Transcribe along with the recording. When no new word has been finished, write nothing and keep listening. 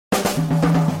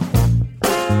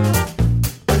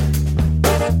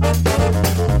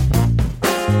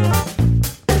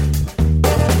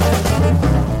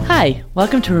Hi,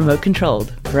 welcome to Remote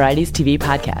Controlled, Variety's TV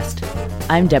podcast.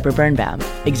 I'm Deborah Birnbaum,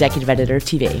 Executive Editor of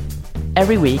TV.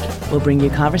 Every week, we'll bring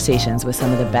you conversations with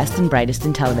some of the best and brightest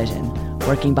in television,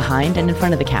 working behind and in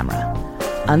front of the camera.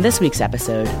 On this week's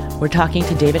episode, we're talking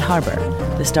to David Harbour,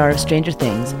 the star of Stranger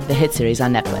Things, the hit series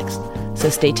on Netflix. So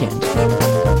stay tuned.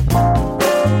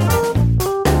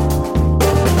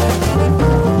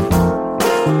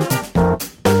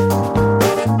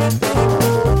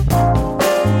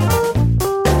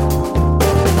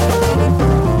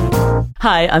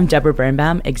 Hi, I'm Deborah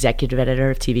Birnbaum, Executive Editor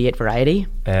of TV at Variety.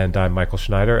 And I'm Michael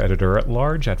Schneider,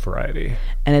 Editor-at-Large at Variety.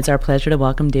 And it's our pleasure to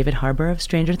welcome David Harbour of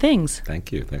Stranger Things.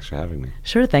 Thank you. Thanks for having me.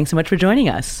 Sure, thanks so much for joining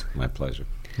us. My pleasure.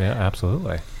 Yeah,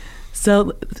 absolutely.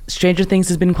 So, Stranger Things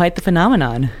has been quite the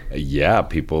phenomenon. Yeah,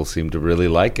 people seem to really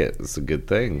like it. It's a good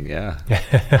thing, yeah.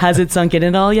 Has it sunk in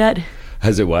at all yet?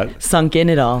 Has it what? Sunk in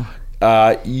at all?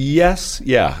 Yes,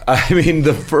 yeah. I mean,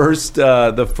 the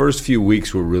first few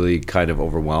weeks were really kind of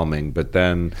overwhelming, but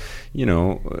then, you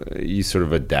know, you sort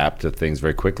of adapt to things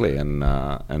very quickly, and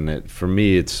for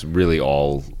me, it's really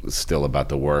all still about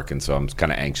the work, and so I'm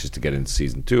kind of anxious to get into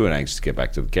season 2 and anxious to get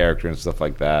back to the character and stuff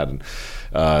like that,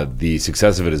 and the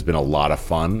success of it has been a lot of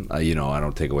fun. You know, I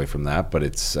don't take away from that, but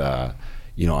it's,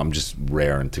 you know, I'm just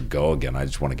raring to go again. I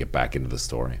just want to get back into the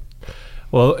story.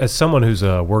 Well, as someone who's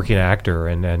a working actor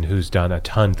and who's done a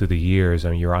ton through the years, I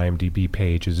mean, your IMDb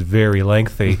page is very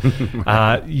lengthy.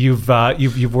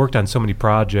 You've worked on so many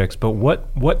projects, but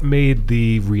what made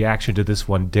the reaction to this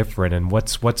one different, and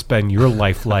what's been your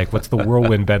life like? What's the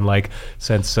whirlwind been like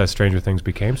since Stranger Things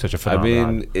became such a phenomenon?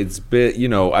 I mean, it's been, you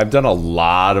know, I've done a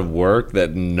lot of work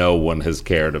that no one has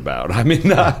cared about. I mean,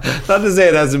 not to say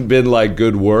it hasn't been like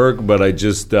good work, but I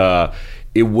just.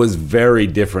 It was very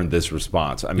different, this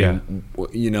response. I mean,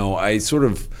 you know, I sort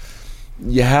of,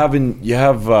 you have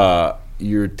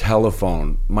your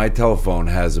telephone. My telephone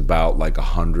has about like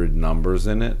 100 numbers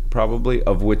in it, probably,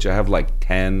 of which I have like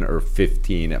 10 or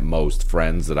 15 at most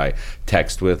friends that I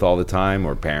text with all the time,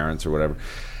 or parents or whatever.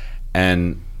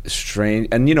 And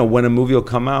you know, when a movie will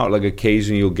come out, like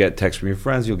occasionally you'll get texts from your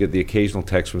friends, you'll get the occasional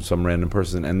text from some random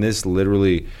person. And this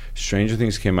literally, Stranger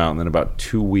Things came out, and then about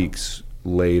 2 weeks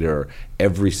later,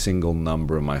 every single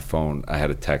number in my phone I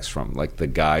had a text from, like the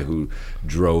guy who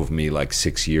drove me like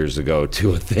 6 years ago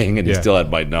to a thing, and he still had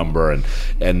my number,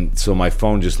 and so my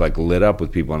phone just like lit up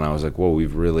with people, and I was like, whoa,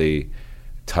 we've really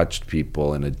touched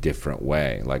people in a different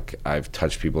way. Like, I've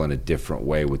touched people in a different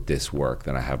way with this work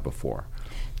than I have before.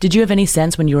 Did you have any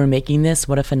sense when you were making this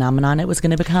what a phenomenon it was going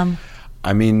to become?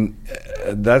 I mean,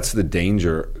 that's the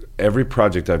danger. Every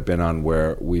project I've been on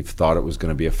where we've thought it was going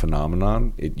to be a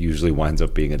phenomenon, it usually winds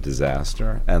up being a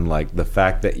disaster. And like the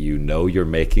fact that you know you're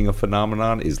making a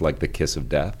phenomenon is like the kiss of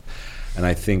death. And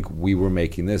I think we were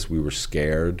making this, we were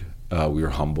scared, we were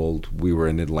humbled, we were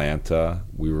in Atlanta,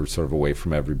 we were sort of away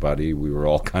from everybody, we were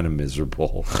all kind of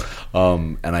miserable.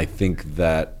 And I think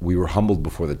that we were humbled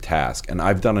before the task. And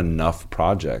I've done enough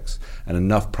projects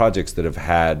that have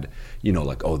had, you know,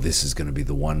 like, oh, this is going to be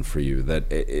the one for you,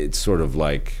 that it's sort of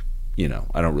like, you know,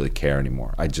 I don't really care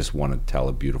anymore. I just want to tell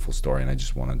a beautiful story, and I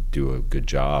just want to do a good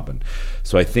job. And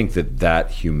so I think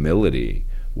that humility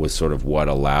was sort of what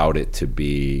allowed it to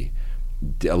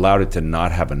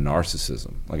not have a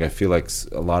narcissism. Like, I feel like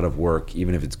a lot of work,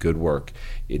 even if it's good work,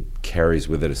 it carries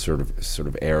with it a sort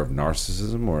of air of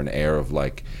narcissism, or an air of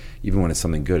like, even when it's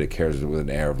something good, it carries with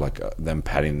an air of like them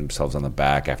patting themselves on the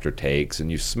back after takes, and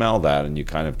you smell that and you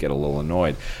kind of get a little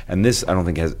annoyed. And this, I don't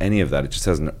think, has any of that. It just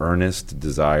has an earnest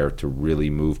desire to really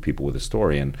move people with a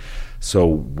story. And so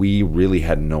we really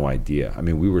had no idea. I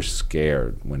mean, we were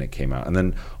scared when it came out. And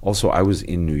then also, I was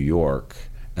in New York,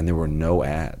 and there were no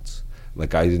ads.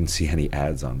 Like, I didn't see any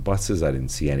ads on buses. I didn't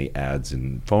see any ads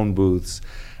in phone booths.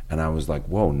 And I was like,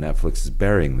 whoa, Netflix is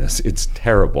burying this. It's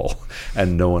terrible.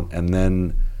 And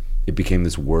then it became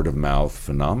this word of mouth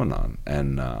phenomenon.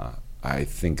 And I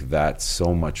think that's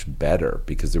so much better,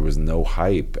 because there was no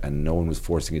hype and no one was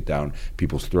forcing it down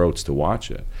people's throats to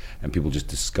watch it. And people just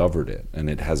discovered it, and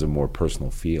it has a more personal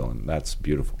feel, and that's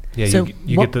beautiful. Yeah, so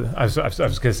you get the. I was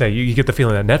going to say, you get the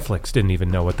feeling that Netflix didn't even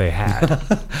know what they had.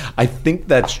 I think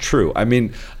that's true. I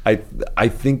mean, I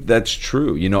think that's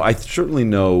true. You know, I certainly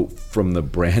know from the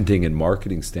branding and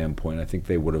marketing standpoint, I think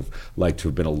they would have liked to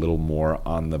have been a little more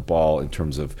on the ball in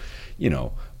terms of, you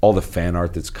know, all the fan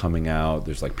art that's coming out.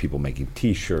 There's like people making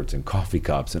T-shirts and coffee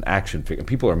cups and action figures, and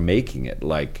people are making it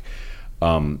like.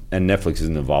 And Netflix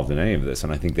isn't involved in any of this,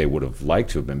 and I think they would have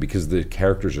liked to have been, because the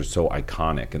characters are so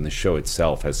iconic and the show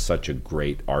itself has such a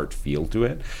great art feel to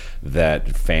it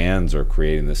that fans are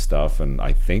creating this stuff, and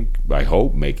I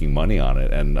hope making money on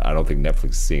it, and I don't think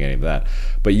Netflix is seeing any of that.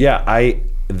 But yeah,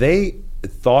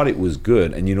 thought it was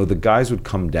good. And, the guys would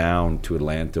come down to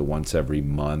Atlanta once every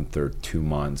month or 2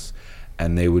 months,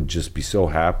 and they would just be so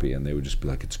happy, and they would just be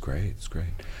like, it's great.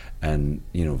 And,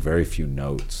 very few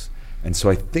notes. And so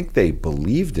I think they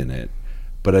believed in it,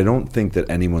 but I don't think that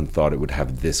anyone thought it would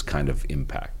have this kind of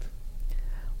impact.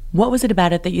 What was it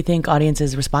about it that you think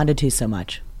audiences responded to so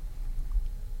much?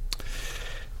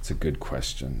 It's a good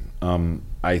question.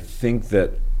 I think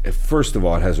that, first of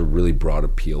all, it has a really broad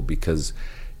appeal because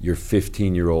your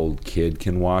 15-year-old kid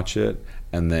can watch it,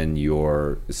 and then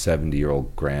your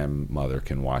 70-year-old grandmother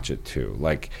can watch it too.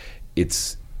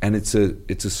 It's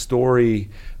a story.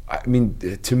 I mean,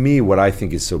 to me, what I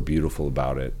think is so beautiful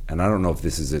about it, and I don't know if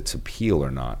this is its appeal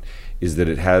or not, is that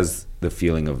it has the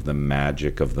feeling of the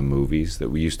magic of the movies, that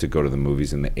we used to go to the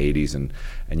movies in the 80s, and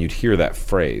you'd hear that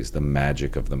phrase, the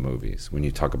magic of the movies, when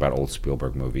you talk about old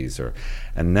Spielberg movies.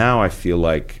 And now I feel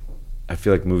like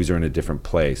movies are in a different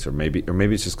place, or maybe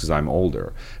it's just because I'm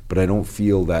older, but I don't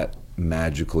feel that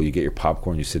magical. You get your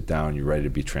popcorn, you sit down, you're ready to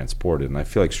be transported. And I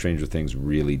feel like Stranger Things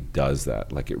really does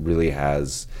that. Like, it really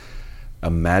has a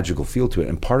magical feel to it,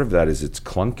 and part of that is its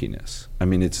clunkiness. I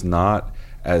mean, it's not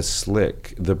as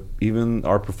slick. Even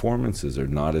our performances are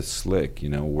not as slick.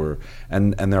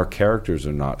 And our characters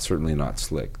are certainly not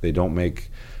slick. They don't make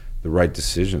the right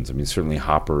decisions. I mean, certainly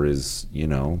Hopper is,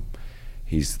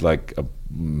 he's like a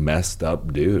messed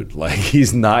up dude. Like,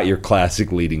 he's not your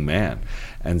classic leading man.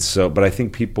 And so, but I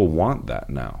think people want that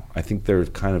now. I think they're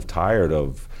kind of tired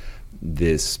of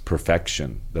this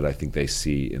perfection that I think they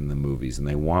see in the movies, and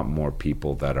they want more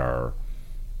people that are,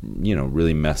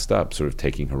 really messed up, sort of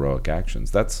taking heroic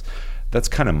actions. That's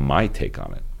kind of my take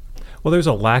on it. Well, there's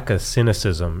a lack of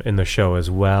cynicism in the show as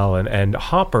well, and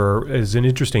Hopper is an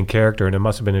interesting character, and it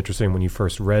must have been interesting when you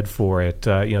first read for it.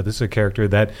 This is a character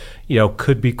that,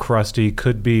 could be crusty,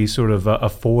 could be sort of a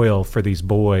foil for these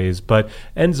boys, but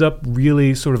ends up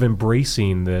really sort of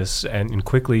embracing this, and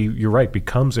quickly, you're right,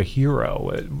 becomes a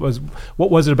hero.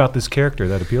 What was it about this character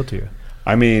that appealed to you?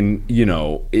 I mean,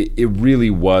 it really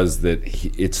was that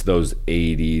it's those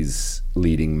 80s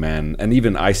leading men, and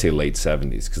even I say late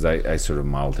 70s, because I sort of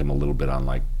modeled him a little bit on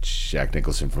like Jack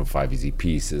Nicholson from Five Easy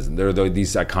Pieces, and there are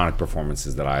these iconic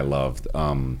performances that I loved.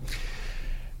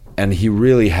 And he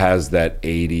really has that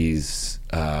 80s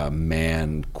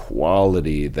man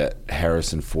quality that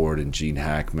Harrison Ford and Gene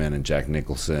Hackman and Jack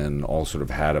Nicholson all sort of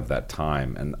had of that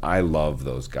time, and I love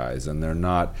those guys, and they're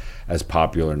not as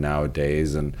popular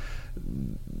nowadays,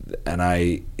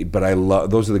 but I love,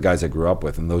 those are the guys I grew up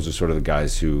with, and those are sort of the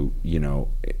guys who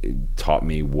taught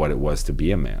me what it was to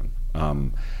be a man.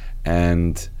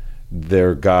 And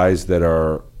they're guys that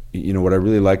are, what I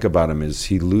really like about him is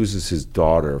he loses his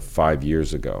daughter 5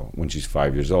 years ago when she's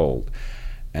 5 years old,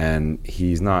 and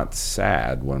he's not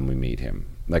sad when we meet him.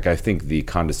 Like, I think the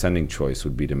condescending choice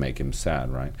would be to make him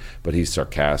sad, right? But he's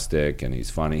sarcastic and he's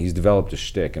funny. He's developed a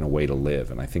shtick and a way to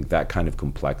live. And I think that kind of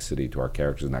complexity to our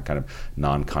characters and that kind of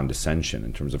non-condescension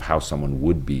in terms of how someone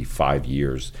would be 5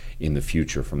 years in the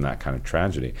future from that kind of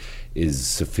tragedy is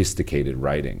sophisticated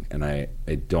writing. And I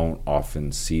don't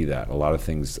often see that. A lot of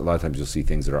times you'll see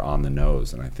things that are on the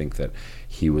nose. And I think that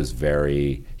he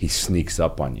sneaks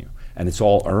up on you. And it's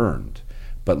all earned.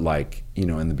 But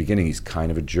in the beginning, he's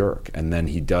kind of a jerk, and then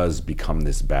he does become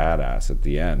this badass at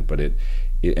the end. But it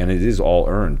is all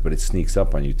earned, but it sneaks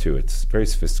up on you too. It's very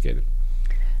sophisticated.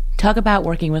 Talk about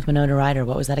working with Winona Ryder.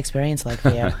 What was that experience like for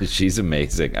you? She's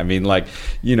amazing. I mean,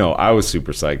 I was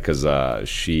super psyched because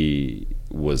she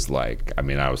was I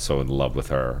was so in love with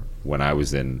her when I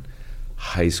was in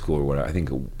high school or whatever. I think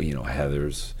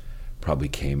Heathers probably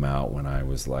came out when I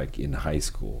was in high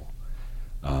school,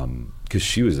 because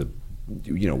she was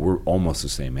we're almost the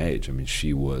same age. I mean,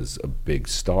 she was a big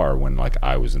star when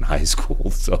I was in high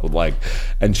school. So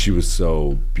and she was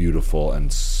so beautiful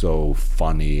and so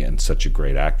funny and such a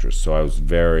great actress. So I was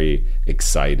very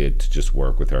excited to just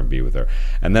work with her and be with her.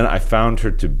 And then I found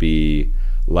her to be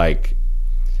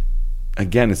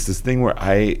again, it's this thing where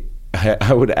I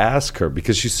would ask her,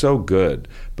 because she's so good,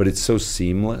 but it's so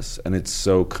seamless and it's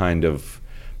so kind of,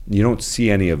 you don't see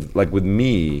any of, with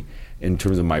me, in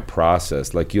terms of my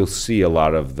process, you'll see a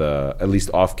lot of the, at least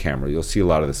off camera, you'll see a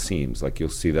lot of the seams. You'll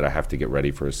see that I have to get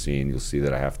ready for a scene. You'll see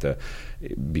that I have to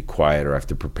be quiet, or I have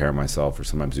to prepare myself, or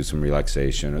sometimes do some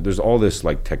relaxation. Or there's all this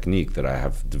technique that I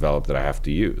have developed that I have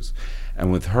to use.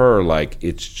 And with her,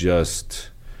 it's just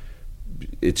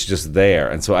there.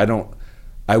 And so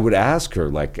I would ask her,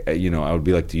 I would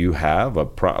be like, do you have a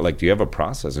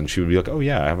process? And she would be like, oh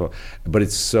yeah, I have but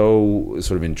it's so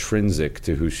sort of intrinsic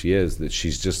to who she is that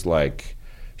she's just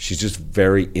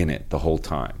very in it the whole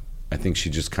time. I think she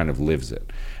just kind of lives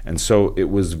it. And so it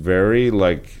was very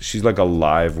like, she's like a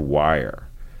live wire.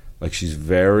 Like she's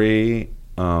very,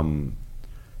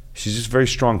 she's just a very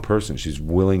strong person. She's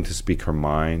willing to speak her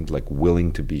mind, like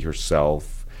willing to be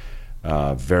herself,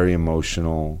 very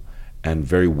emotional, and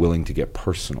very willing to get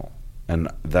personal. And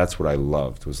that's what I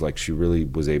loved, was like she really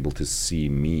was able to see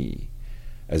me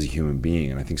as a human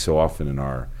being. And I think so often in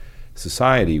our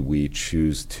society we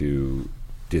choose to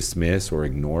dismiss or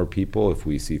ignore people if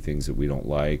we see things that we don't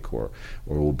like, or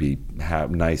we'll be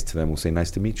nice to them, we'll say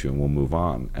nice to meet you, and we'll move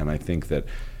on. And I think that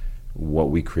what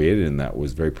we created in that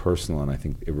was very personal, and I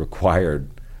think it required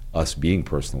us being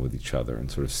personal with each other and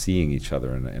sort of seeing each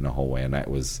other in a whole way. And it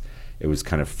was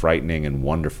kind of frightening and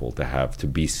wonderful to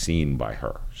be seen by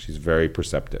her. She's very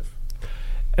perceptive.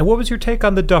 And what was your take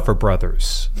on the Duffer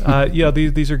Brothers?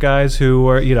 These are guys who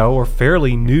are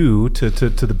fairly new to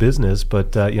the business,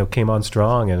 but came on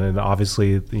strong, and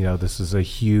obviously this is a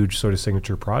huge sort of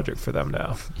signature project for them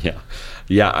now.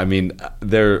 Yeah. I mean,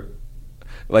 they're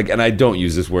like, and I don't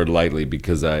use this word lightly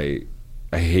because I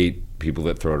hate people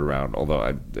that throw it around.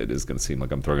 Although it is going to seem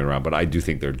like I'm throwing it around, but I do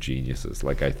think they're geniuses.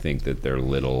 Like I think that they're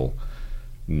little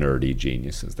nerdy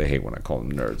geniuses. They hate when I call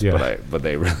them nerds, but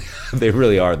they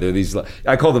really are. They're these,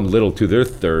 I call them little too. They're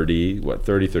 30,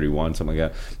 31, something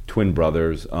like that. Twin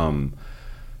brothers.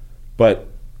 But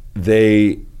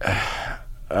they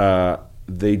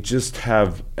just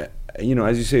have,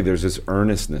 as you say, there's this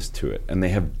earnestness to it, and they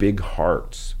have big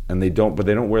hearts, and they don't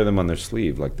wear them on their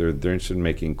sleeve. Like they're interested in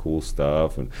making cool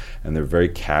stuff, and they're very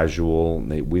casual.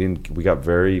 We got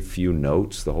very few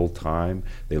notes the whole time.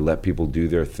 They let people do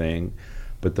their thing.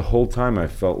 But the whole time I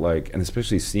felt like, and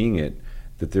especially seeing it,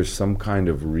 that there's some kind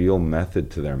of real method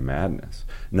to their madness.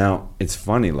 Now, it's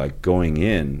funny, like going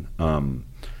in,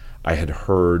 I had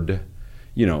heard,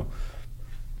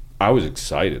 I was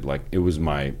excited. Like it was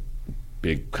my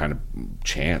big kind of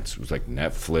chance. It was like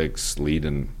Netflix,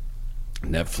 leading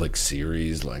Netflix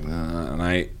series, like,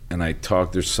 and I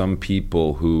talked, there's some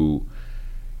people who,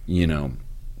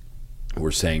 were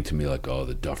saying to me like, oh,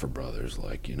 the Duffer Brothers,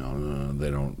 like, they don't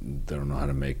know how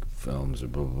to make films, or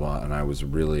blah, blah, blah. And I was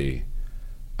really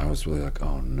like,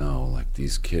 oh no, like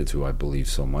these kids who I believe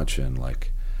so much in,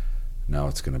 like now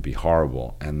it's going to be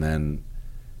horrible. And then,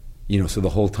 so the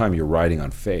whole time you're riding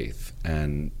on faith,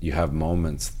 and you have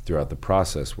moments throughout the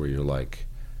process where you're like,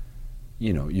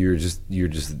 it's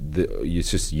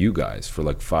just you guys for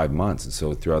like 5 months. And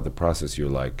so throughout the process, you're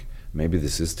like, maybe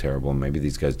this is terrible. Maybe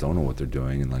these guys don't know what they're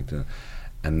doing.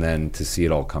 And then to see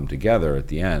it all come together at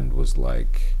the end was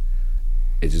like,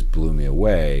 it just blew me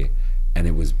away. And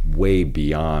it was way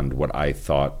beyond what I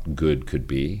thought good could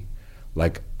be.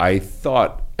 Like I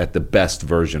thought at the best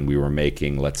version we were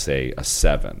making, let's say, a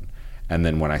 7. And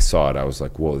then when I saw it, I was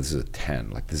like, whoa, this is a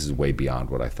 10. Like this is way beyond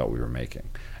what I thought we were making.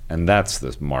 And that's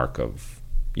the mark of,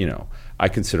 I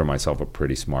consider myself a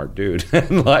pretty smart dude.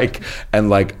 and like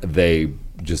they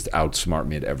just outsmart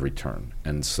me at every turn.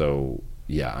 And so,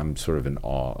 yeah, I'm sort of in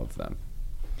awe of them.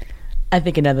 I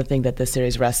think another thing that this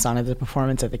series rests on is the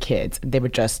performance of the kids. They were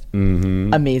just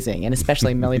amazing, and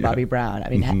especially Millie Bobby Brown. I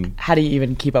mean, how do you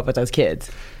even keep up with those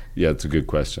kids? Yeah, it's a good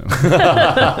question.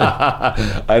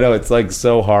 I know, it's like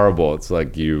so horrible. It's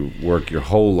like you work your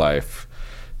whole life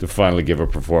to finally give a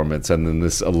performance, and then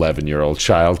this 11-year-old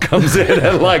child comes in,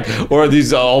 and like, or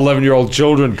these 11-year-old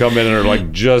children come in and are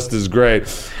like just as great.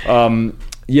 They're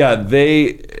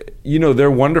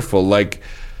wonderful. Like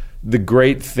the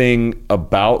great thing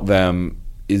about them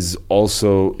is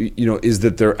also, is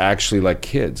that they're actually like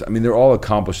kids. I mean, they're all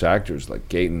accomplished actors. Like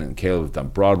Gaten and Caleb have done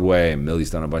Broadway, and Millie's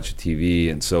done a bunch of TV,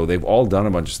 and so they've all done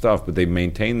a bunch of stuff, but they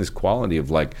maintain this quality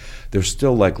of like, they're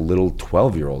still like little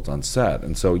 12-year-olds on set.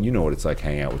 And so you know what it's like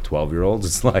hanging out with 12-year-olds.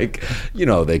 It's like,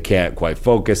 they can't quite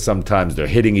focus. Sometimes they're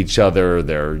hitting each other.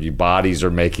 Their bodies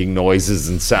are making noises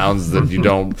and sounds that you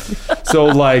don't. So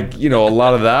like, a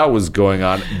lot of that was going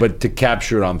on. But to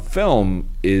capture it on film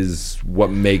is what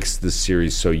makes the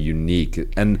series so unique.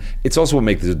 And it's also what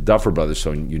makes the Duffer Brothers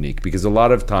so unique, because a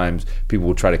lot of times people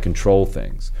will try to control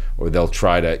things, or they'll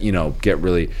try to, get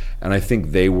really, and I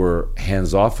think they were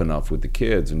hands off enough with the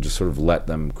kids and just sort of let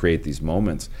them create these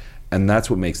moments. And that's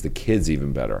what makes the kids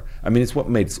even better. I mean, it's what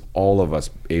makes all of us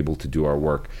able to do our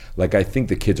work. Like, I think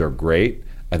the kids are great.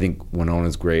 I think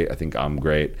Winona's great. I think I'm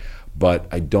great. But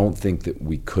I don't think that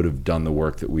we could have done the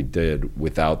work that we did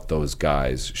without those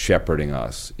guys shepherding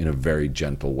us in a very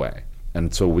gentle way.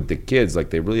 And so with the kids, like,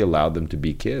 they really allowed them to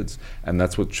be kids. And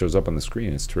that's what shows up on the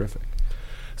screen. It's terrific.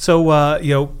 So,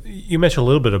 you mentioned a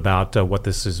little bit about what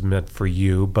this has meant for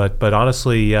you, but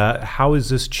honestly, how has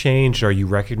this changed? Are you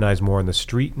recognized more on the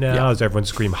street now? Yeah. Does everyone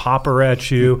scream Hopper at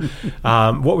you?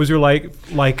 What was your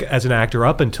like as an actor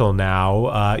up until now,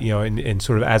 and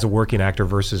sort of as a working actor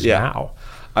versus now?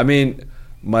 I mean,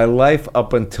 my life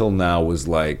up until now was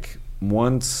like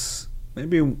once,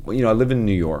 maybe, I live in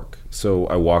New York, so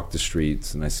I walk the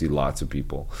streets and I see lots of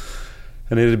people.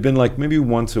 And it had been like maybe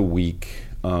once a week,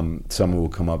 someone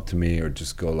would come up to me or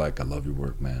just go like, "I love your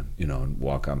work, man," and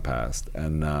walk on past.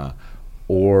 And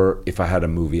or if I had a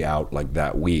movie out like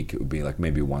that week, it would be like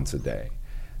maybe once a day.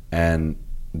 And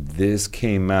this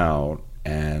came out,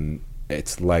 and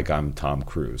it's like I'm Tom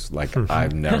Cruise. Like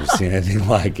I've never seen anything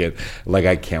like it. Like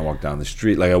I can't walk down the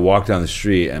street. Like I walk down the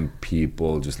street and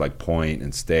people just like point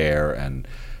and stare, and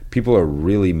people are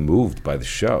really moved by the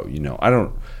show. I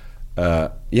don't.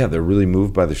 They're really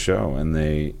moved by the show, and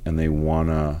they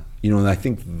wanna. And I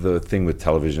think the thing with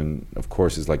television, of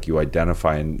course, is like you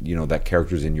identify, and that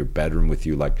character's in your bedroom with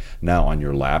you, like now on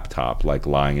your laptop, like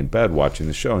lying in bed watching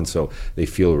the show, and so they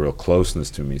feel a real closeness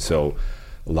to me. So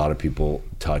a lot of people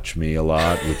touch me a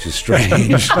lot, which is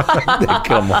strange. They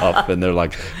come up and they're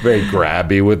like very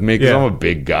grabby with me because I'm a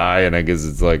big guy, and I guess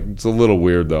it's a little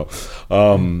weird though.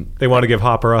 They want to give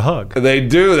Hopper a hug. They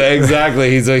do, exactly.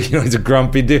 He's a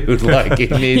grumpy dude. Like he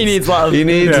needs love. He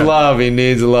needs love. He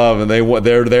needs love, and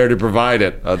they're there to provide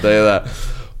it. I'll tell you that.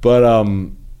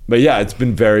 But yeah, it's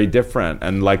been very different,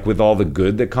 and like with all the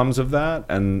good that comes of that,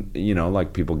 and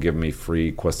like people give me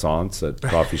free croissants at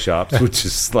coffee shops, which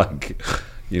is like,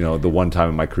 the one time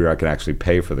in my career I can actually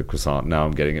pay for the croissant. Now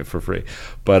I'm getting it for free.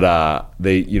 But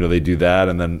they do that,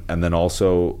 and then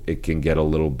also it can get a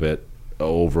little bit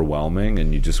overwhelming,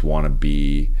 and you just want to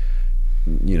be,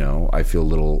 I feel a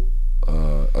little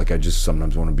like I just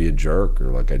sometimes want to be a jerk,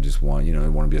 or like I just want, I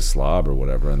want to be a slob or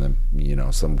whatever, and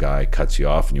then some guy cuts you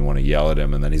off and you want to yell at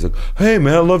him, and then he's like, "Hey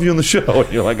man, I love you on the show,"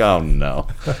 and you're like, "Oh no,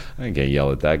 I can't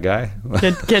yell at that guy."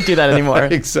 Can't do that anymore.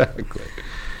 Exactly.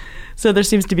 So there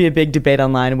seems to be a big debate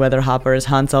online whether Hopper is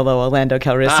Han Solo or Lando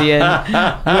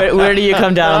Calrissian. where do you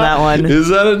come down on that one? Is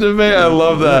that a debate? I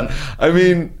love that.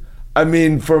 I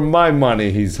mean, for my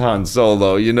money, he's Han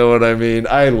Solo. You know what I mean?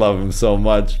 I love him so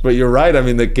much. But you're right. I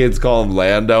mean, the kids call him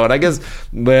Lando. And I guess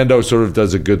Lando sort of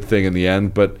does a good thing in the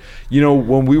end. But,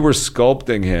 when we were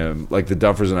sculpting him, like the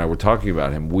Duffers and I were talking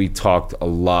about him, we talked a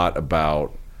lot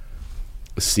about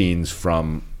scenes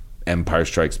from Empire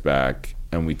Strikes Back.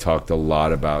 And we talked a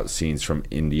lot about scenes from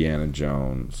Indiana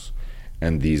Jones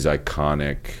and these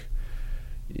iconic,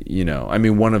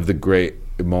 one of the great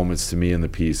moments to me in the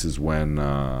piece is when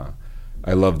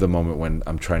I love the moment when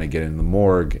I'm trying to get in the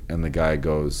morgue and the guy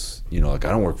goes, like,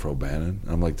 "I don't work for O'Bannon."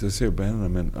 And I'm like, "Did I say O'Bannon?" I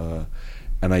meant,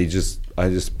 and I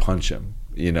just punch him,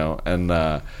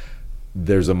 and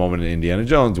there's a moment in Indiana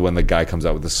Jones when the guy comes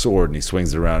out with a sword and he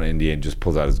swings it around Indy and just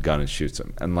pulls out his gun and shoots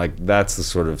him. And like, that's the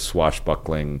sort of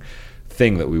swashbuckling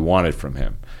thing that we wanted from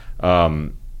him.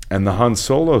 And the Han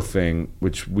Solo thing,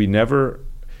 which we didn't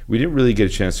really get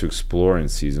a chance to explore in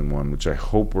season 1, which I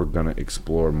hope we're going to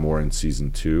explore more in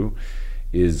season 2,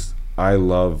 is I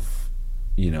love,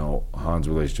 Han's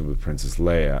relationship with Princess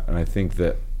Leia. And I think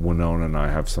that Winona and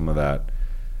I have some of that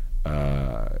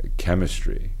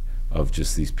chemistry of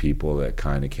just these people that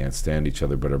kind of can't stand each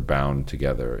other but are bound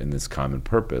together in this common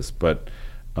purpose. But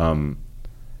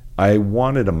I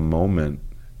wanted a moment,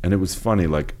 and it was funny,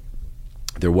 like,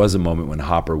 there was a moment when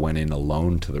Hopper went in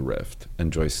alone to the rift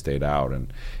and Joyce stayed out,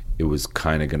 and it was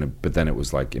kind of gonna, but then it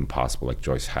was like impossible, like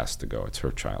Joyce has to go, it's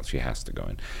her child, she has to go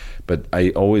in. But I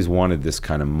always wanted this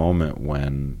kind of moment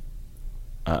when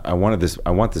I want this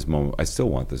moment, I still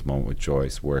want this moment with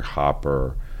Joyce where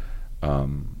Hopper,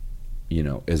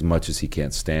 as much as he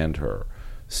can't stand her,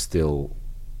 still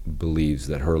believes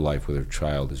that her life with her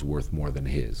child is worth more than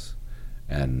his.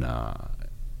 And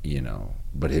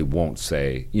but he won't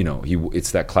say,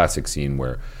 it's that classic scene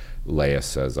where Leia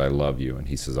says, "I love you," and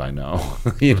he says, "I know,"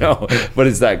 but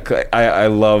it's that, I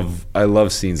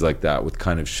love scenes like that with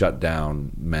kind of shut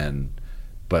down men,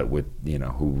 but with,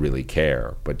 who really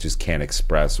care, but just can't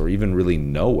express or even really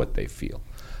know what they feel.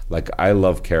 Like, I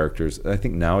love characters, I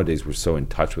think nowadays we're so in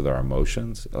touch with our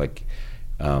emotions, like,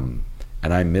 and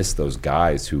I miss those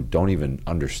guys who don't even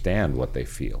understand what they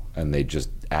feel and they just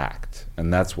act.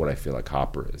 And that's what I feel like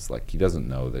Hopper is. Like, he doesn't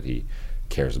know that he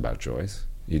cares about Joyce.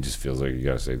 He just feels like you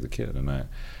got to save the kid. And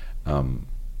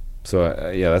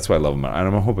Yeah, that's why I love him. And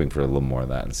I'm hoping for a little more of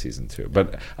that in season 2.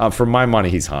 But for my money,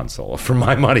 he's Han Solo. For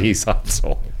my money, he's Han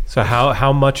Solo. So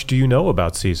how much do you know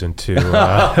about season 2?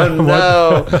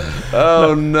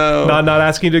 Oh no! Not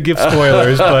asking you to give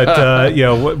spoilers, but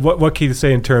what can you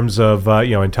say in terms of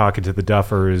in talking to the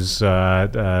Duffers?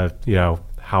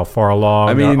 How far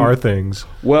along are things?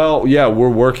 Well, yeah, we're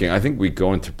working. I think we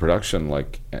go into production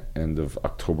like end of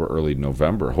October, early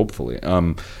November, hopefully.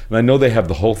 And I know they have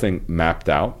the whole thing mapped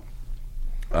out.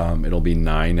 It'll be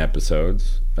 9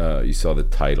 episodes. You saw the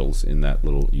titles in that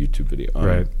little YouTube video.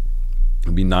 Right.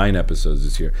 It'll be 9 episodes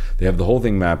this year. They have the whole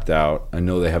thing mapped out. I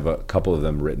know they have a couple of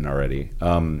them written already.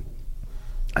 And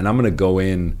I'm going to go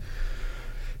in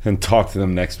and talk to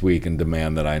them next week and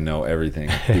demand that I know everything,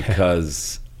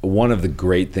 because one of the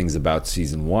great things about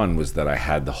season 1 was that I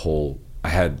had the whole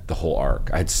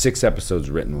arc. I had 6 episodes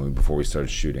written before we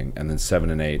started shooting, and then 7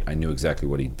 and 8, I knew exactly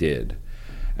what he did.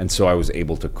 And so I was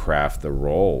able to craft the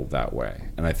role that way.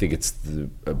 And I think it's the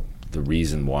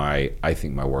reason why I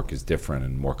think my work is different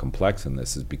and more complex in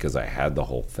this is because I had the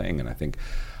whole thing. And I think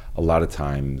a lot of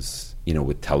times,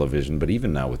 with television, but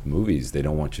even now with movies, they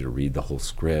don't want you to read the whole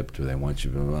script, or they want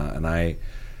you to, and I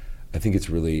think it's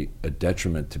really a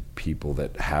detriment to people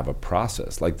that have a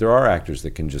process. Like, there are actors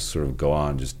that can just sort of go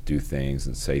on, just do things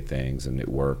and say things, and it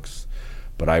works.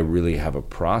 But I really have a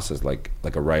process, like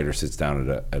a writer sits down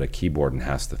at a keyboard and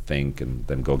has to think, and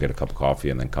then go get a cup of coffee,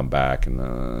 and then come back,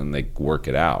 and they work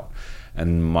it out.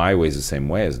 And my way is the same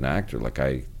way as an actor. Like,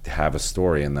 I have a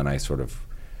story, and then I sort of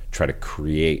try to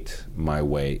create my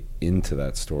way into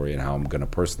that story, and how I'm going to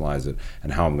personalize it,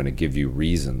 and how I'm going to give you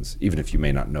reasons. Even if you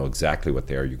may not know exactly what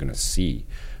they are, you're going to see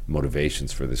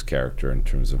motivations for this character in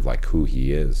terms of like who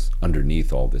he is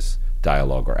underneath all this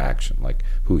dialogue or action, like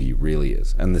who he really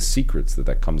is, and the secrets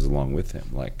that comes along with him,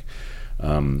 like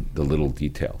the little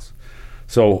details.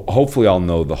 So hopefully I'll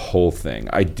know the whole thing.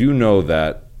 I do know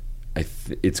that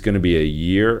it's going to be a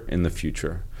year in the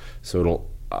future, so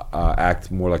it'll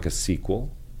act more like a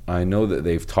sequel. I know that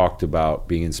they've talked about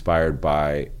being inspired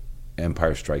by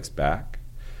Empire Strikes Back,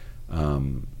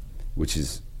 which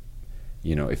is,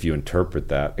 if you interpret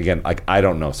that, again, like, I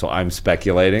don't know, so I'm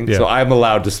speculating. Yeah. So I'm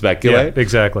allowed to speculate. Yeah,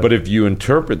 exactly. But if you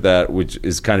interpret that, which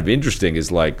is kind of interesting,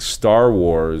 is like Star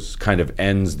Wars kind of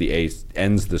ends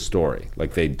the story.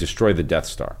 Like, they destroy the Death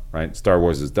Star, right? Star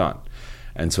Wars is done.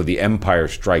 And so the Empire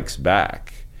Strikes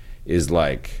Back is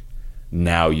like,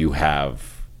 now you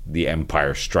have the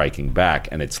Empire striking back,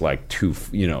 and it's like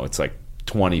it's like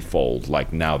 20-fold.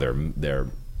 Like, now they're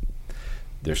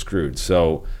screwed.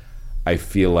 So I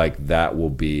feel like that will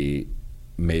be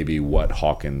maybe what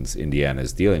Hawkins, Indiana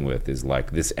is dealing with, is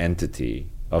like this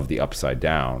entity of the Upside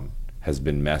Down has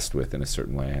been messed with in a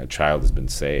certain way. A child has been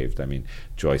saved. I mean,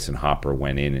 Joyce and Hopper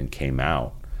went in and came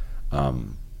out.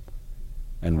 And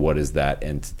what does that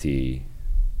entity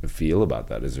feel about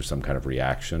that? Is there some kind of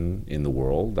reaction in the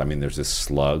world? I mean, there's this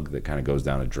slug that kind of goes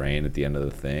down a drain at the end of the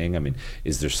thing. I mean,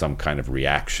 is there some kind of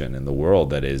reaction in the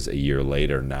world that is a year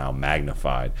later now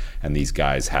magnified, and these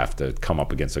guys have to come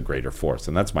up against a greater force?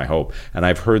 And that's my hope. And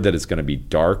I've heard that it's going to be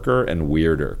darker and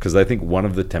weirder, because I think one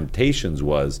of the temptations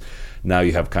was, now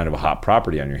you have kind of a hot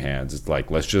property on your hands. It's like,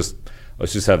 let's just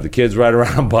have the kids ride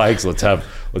around on bikes. Let's have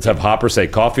Hopper say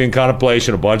 "coffee and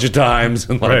contemplation" a bunch of times,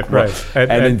 and right.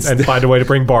 And find a way to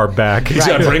bring Barb back. He's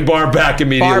got to bring Barb back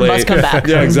immediately. Barb must come back.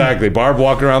 Yeah, exactly. Barb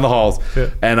walking around the halls. Yeah.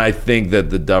 And I think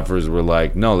that the Duffers were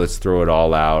like, no, let's throw it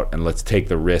all out, and let's take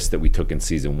the risk that we took in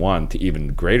season 1 to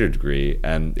even greater degree.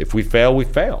 And if we fail, we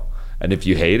fail. And if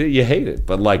you hate it, you hate it.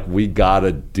 But like, we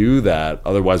gotta do that.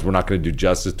 Otherwise, we're not going to do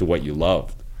justice to what you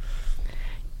loved.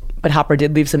 But Hopper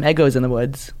did leave some Eggos in the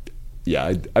woods.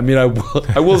 Yeah, I mean,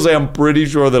 I will say I'm pretty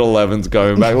sure that 11's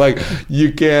coming back. Like,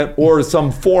 you can't, or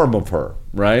some form of her,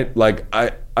 right? Like,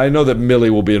 I know that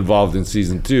Millie will be involved in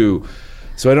season 2,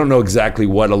 so I don't know exactly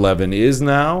what 11 is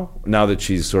now that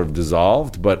she's sort of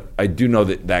dissolved, but I do know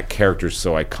that character's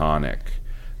so iconic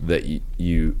that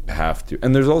you have to.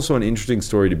 And there's also an interesting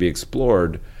story to be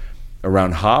explored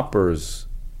around Hopper's,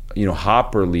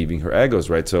 Hopper leaving her Eggos,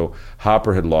 right? So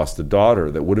Hopper had lost a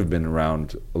daughter that would have been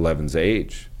around 11's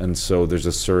age. And so there's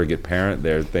a surrogate parent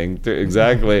there thing,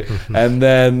 exactly. And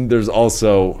then there's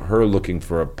also her looking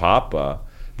for a papa,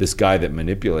 this guy that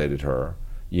manipulated her,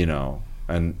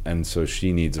 and so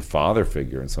she needs a father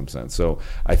figure in some sense. So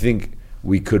I think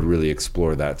we could really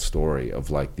explore that story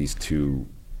of like these two,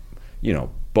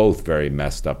 both very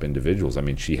messed up individuals. I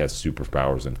mean, she has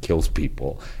superpowers and kills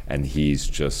people, and he's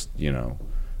just,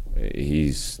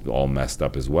 he's all messed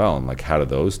up as well. And like, how do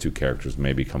those two characters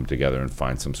maybe come together and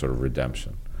find some sort of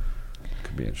redemption?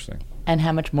 could be interesting. And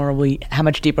how much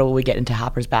deeper will we get into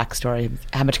Hopper's backstory?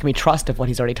 How much can we trust of what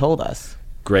he's already told us?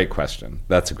 Great question.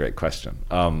 That's a great question.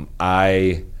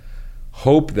 I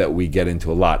hope that we get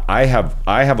into a lot. I have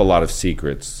a lot of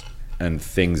secrets and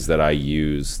things that I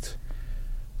used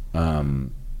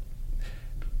that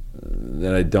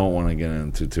I don't want to get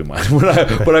into too much.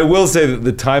 But I will say that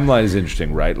the timeline is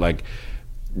interesting, right? Like,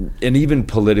 and even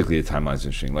politically, the timeline is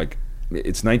interesting. Like,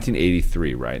 it's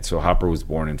 1983, right? So Hopper was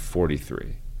born in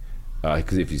 43.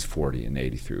 Because if he's 40 in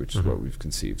 83, which is what we've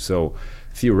conceived. So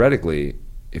theoretically,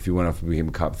 if he went off and became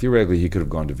a cop, theoretically he could have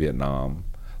gone to Vietnam.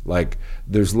 Like,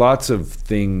 there's lots of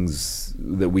things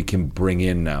that we can bring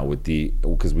in now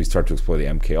because we start to explore the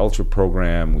MK Ultra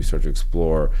program, we start to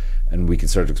explore, and we can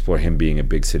start to explore him being a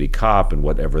big city cop and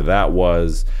whatever that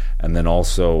was, and then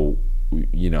also,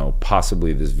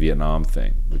 possibly this Vietnam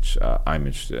thing, which I'm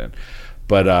interested in.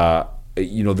 But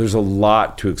there's a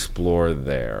lot to explore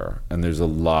there, and there's a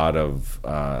lot of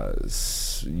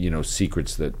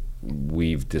secrets that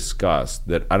we've discussed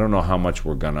that I don't know how much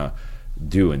we're gonna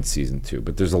do in season 2,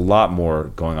 but there's a lot more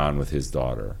going on with his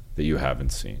daughter that you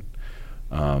haven't seen,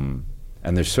 and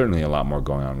there's certainly a lot more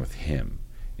going on with him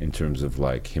in terms of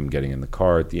like him getting in the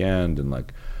car at the end and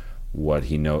like what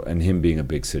he know, and him being a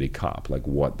big city cop, like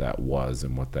what that was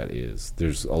and what that is.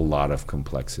 There's a lot of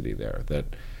complexity there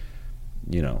that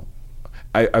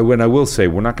I will say,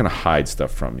 we're not going to hide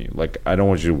stuff from you. Like, I don't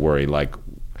want you to worry. Like,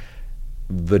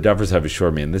 the Duffers have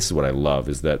assured me, and this is what I love,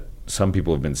 is that some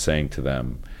people have been saying to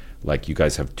them, like, you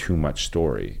guys have too much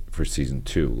story for season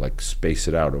 2. Like, space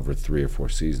it out over 3 or 4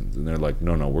 seasons. And they're like,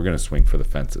 no, we're going to swing for the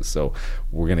fences. So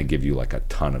we're going to give you like a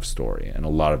ton of story, and a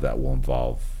lot of that will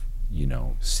involve,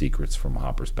 secrets from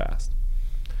Hopper's past.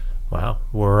 Wow,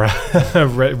 we're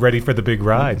ready for the big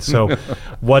ride. So,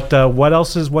 what's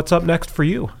up next for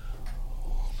you?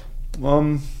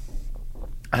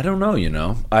 I don't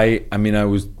know, I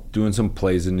was doing some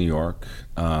plays in New York,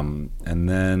 and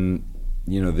then,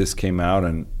 this came out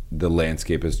and the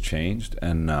landscape has changed,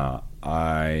 and I'm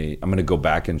going to go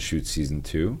back and shoot season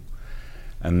 2,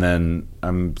 and then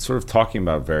I'm sort of talking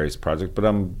about various projects, but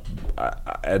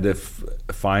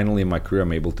finally in my career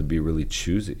I'm able to be really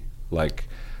choosy, like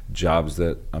jobs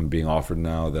that I'm being offered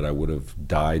now that I would have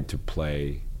died to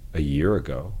play a year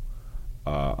ago.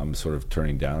 I'm sort of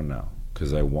turning down now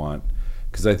because I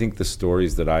think the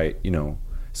stories that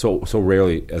so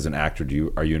rarely as an actor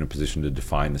are you in a position to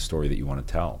define the story that you want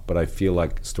to tell. But I feel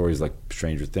like stories like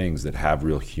Stranger Things that have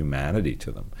real humanity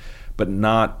to them, but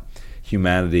not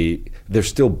humanity. They're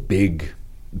still big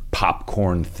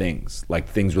popcorn things, like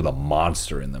things with a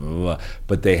monster in them,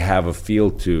 but they have a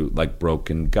feel to like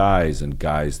broken guys and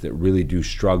guys that really do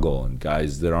struggle and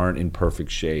guys that aren't in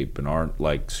perfect shape and aren't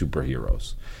like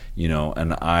superheroes.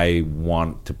 And I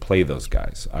want to play those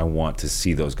guys. I want to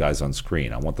see those guys on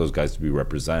screen. I want those guys to be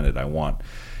represented. I want,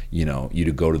 you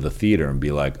to go to the theater and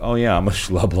be like, oh yeah, I'm a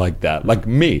schlub like that, like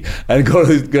me. And go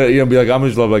to, be like, I'm a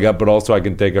schlub like that, but also I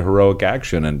can take a heroic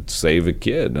action and save a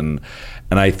kid. And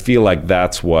I feel like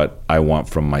that's what I want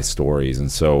from my stories. And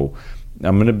so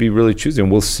I'm going to be really choosy,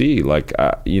 and we'll see. Like,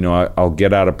 I'll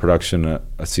get out of production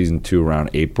a season 2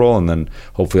 around April, and then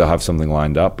hopefully I'll have something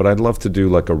lined up. But I'd love to do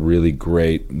like a really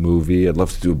great movie. I'd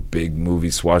love to do a big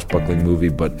movie, swashbuckling movie,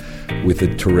 but with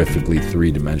a terrifically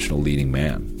 3-dimensional leading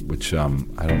man, which I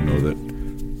don't know that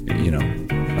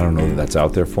that's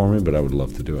out there for me, but I would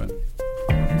love to do it.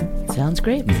 Sounds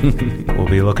great. We'll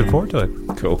be looking forward to it.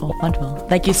 Cool. Oh, wonderful.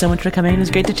 Thank you so much for coming in. It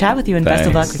was great to chat with you, and Thanks. Best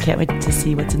of luck. We can't wait to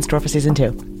see what's in store for season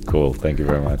 2. Cool. Thank you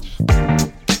very much.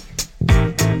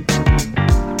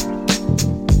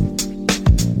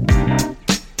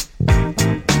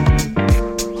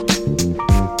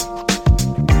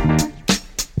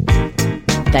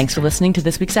 Thanks for listening to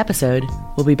this week's episode.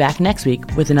 We'll be back next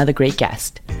week with another great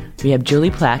guest. We have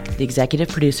Julie Plak, the executive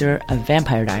producer of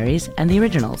Vampire Diaries and The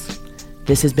Originals.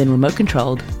 This has been Remote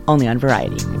Controlled, only on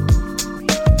Variety.